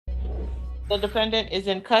The defendant is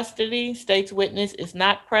in custody. State's witness is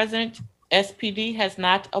not present. SPD has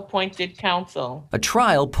not appointed counsel. A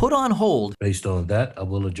trial put on hold. Based on that, I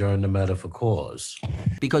will adjourn the matter for cause.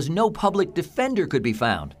 Because no public defender could be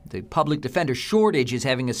found. The public defender shortage is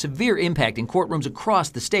having a severe impact in courtrooms across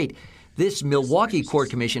the state. This Milwaukee court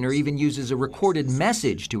commissioner even uses a recorded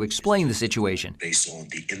message to explain the situation. Based on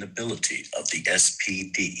the inability of the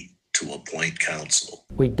SPD to appoint counsel.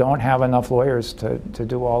 We don't have enough lawyers to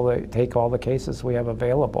take all the cases we have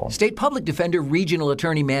available. State Public Defender Regional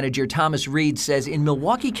Attorney Manager Thomas Reed says in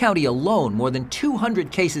Milwaukee County alone, more than 200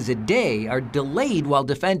 cases a day are delayed while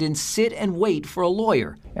defendants sit and wait for a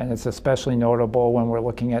lawyer. And it's especially notable when we're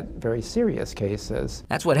looking at very serious cases.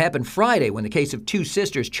 That's what happened Friday when the case of two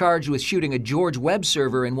sisters charged with shooting a George Webb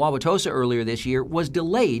server in Wauwatosa earlier this year was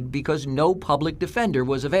delayed because no public defender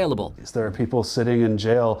was available. There are people sitting in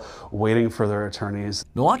jail waiting for their attorneys.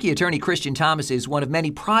 Milwaukee attorney Christian Thomas is one of many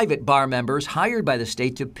private bar members hired by the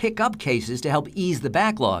state to pick up cases to help ease the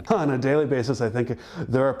backlog. On a daily basis, I think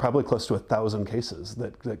there are probably close to 1,000 cases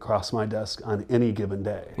that cross my desk on any given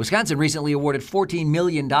day. Wisconsin recently awarded $14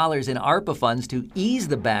 million in ARPA funds to ease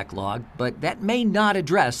the backlog, but that may not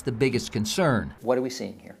address the biggest concern. What are we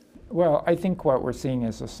seeing here? Well, I think what we're seeing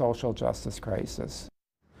is a social justice crisis.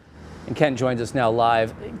 And Kent joins us now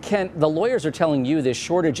live. Kent, the lawyers are telling you this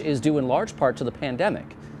shortage is due in large part to the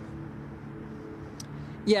pandemic.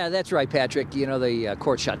 Yeah, that's right, Patrick. You know, the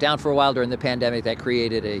court shut down for a while during the pandemic. That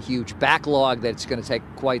created a huge backlog that's going to take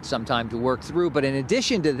quite some time to work through. But in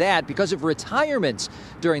addition to that, because of retirements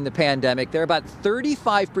during the pandemic, there are about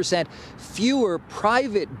 35% fewer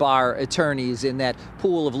private bar attorneys in that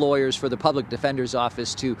pool of lawyers for the public defender's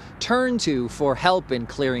office to turn to for help in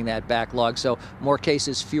clearing that backlog. So more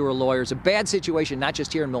cases, fewer lawyers. A bad situation, not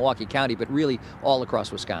just here in Milwaukee County, but really all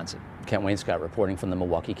across Wisconsin. Kent Wainscott reporting from the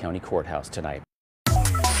Milwaukee County Courthouse tonight.